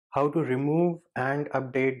How to remove and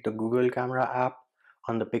update the Google Camera app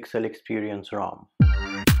on the Pixel Experience Rom.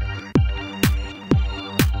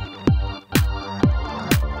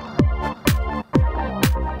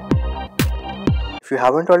 If you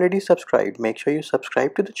haven't already subscribed, make sure you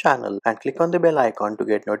subscribe to the channel and click on the bell icon to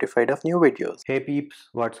get notified of new videos. Hey peeps,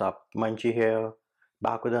 what's up? Munchie here,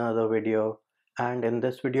 back with another video. And in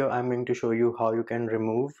this video, I'm going to show you how you can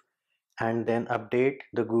remove and then update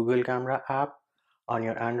the Google Camera app on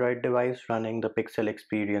your Android device running the Pixel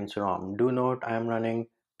Experience ROM. Do note I am running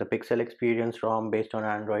the Pixel Experience ROM based on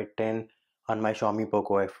Android 10 on my Xiaomi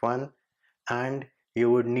Poco F1, and you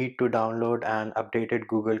would need to download an updated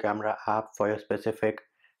Google Camera app for your specific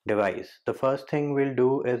device. The first thing we'll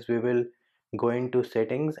do is we will go into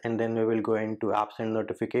settings and then we will go into apps and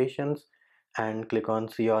notifications and click on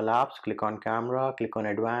see all apps, click on camera, click on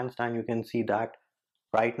advanced, and you can see that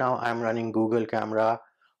right now I'm running Google Camera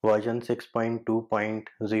version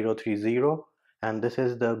 6.2.030, and this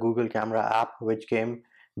is the Google Camera app which came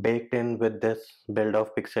baked in with this build of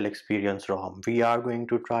Pixel Experience ROM. We are going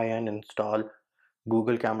to try and install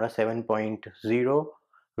Google Camera 7.0.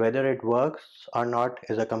 Whether it works or not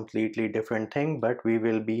is a completely different thing, but we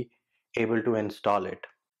will be able to install it.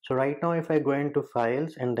 So right now if I go into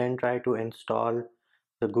files and then try to install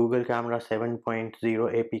the Google Camera 7.0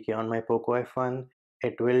 APK on my Poco F1,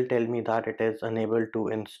 it will tell me that it is unable to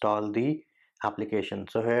install the application.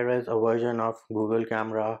 So here is a version of Google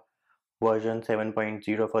Camera version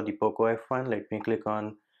 7.0 for the Poco F1. Let me click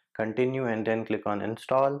on continue and then click on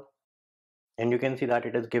install, and you can see that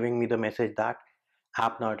it is giving me the message that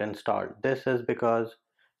app not installed. This is because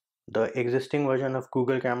the existing version of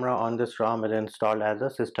Google Camera on this ROM is installed as a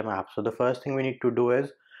system app. So the first thing we need to do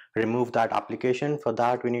is remove that application. For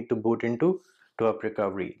that we need to boot into twerp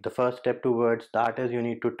recovery. The first step towards that is you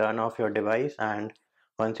need to turn off your device, and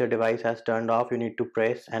once your device has turned off you need to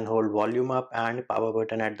press and hold volume up and power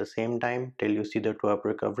button at the same time till you see the twerp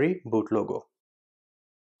recovery boot logo.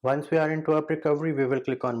 Once we are in twerp recovery, we will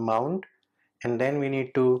click on mount, and then we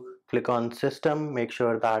need to click on system, make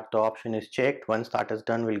sure that the option is checked. Once that is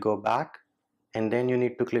done, we'll go back, and then you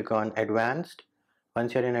need to click on advanced.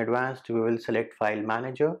 Once you're in advanced, we will select file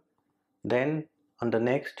manager. Then on the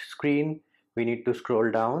next screen we need to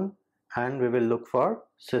scroll down and we will look for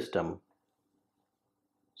system.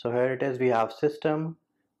 So here it is, we have system.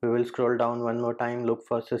 We will scroll down one more time, look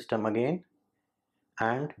for system again,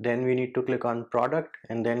 and then we need to click on product,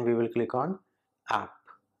 and then we will click on app.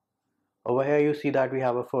 Over here you see that we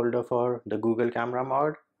have a folder for the Google Camera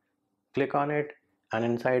mod. Click on it, and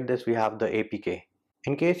inside this we have the APK.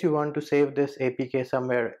 In case you want to save this APK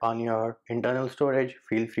somewhere on your internal storage,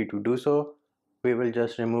 feel free to do so. We will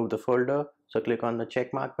just remove the folder. So click on the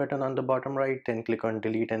check mark button on the bottom right, then click on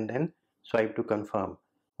delete and then swipe to confirm.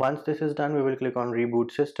 Once this is done, we will click on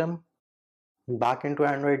reboot system. Back into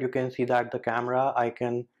Android, you can see that the camera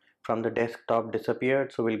icon from the desktop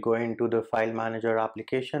disappeared. So we'll go into the file manager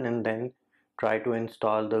application and then try to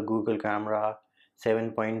install the Google Camera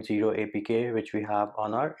 7.0 APK which we have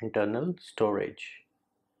on our internal storage.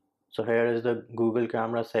 So here is the Google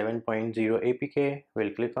Camera 7.0 APK.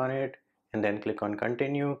 We'll click on it and then click on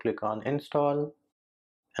continue, click on install,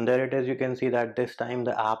 and there it is. You can see that this time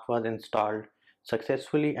the app was installed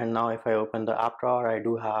successfully, and now if I open the app drawer, I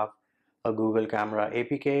do have a Google Camera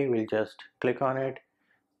APK. We'll just click on it,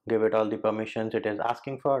 give it all the permissions it is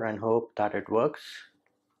asking for, and hope that it works.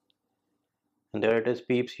 And there it is,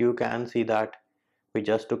 peeps. You can see that we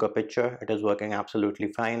just took a picture. It is working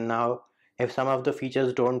absolutely fine now. If some of the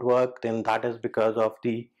features don't work, then that is because of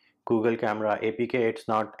the Google Camera APK. It's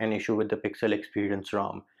not an issue with the Pixel Experience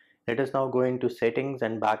ROM. Let us now go into settings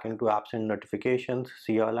and back into apps and notifications.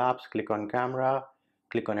 See all apps, click on camera,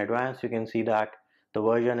 click on advanced. You can see that the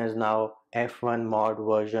version is now F1 mod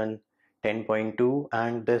version 10.2,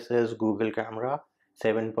 and this is Google Camera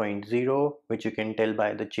 7.0, which you can tell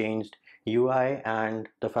by the changed UI and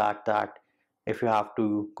the fact that if you have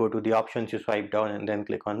to go to the options, you swipe down and then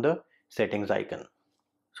click on the settings icon.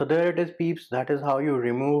 So there it is, peeps. That is how you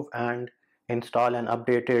remove and install an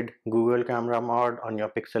updated Google Camera mod on your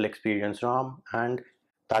Pixel Experience ROM. And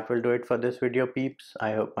that will do it for this video, peeps.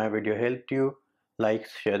 I hope my video helped you.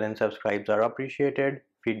 Likes, shares and subscribes are appreciated.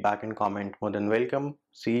 Feedback and comment more than welcome.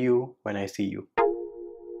 See you when I see you.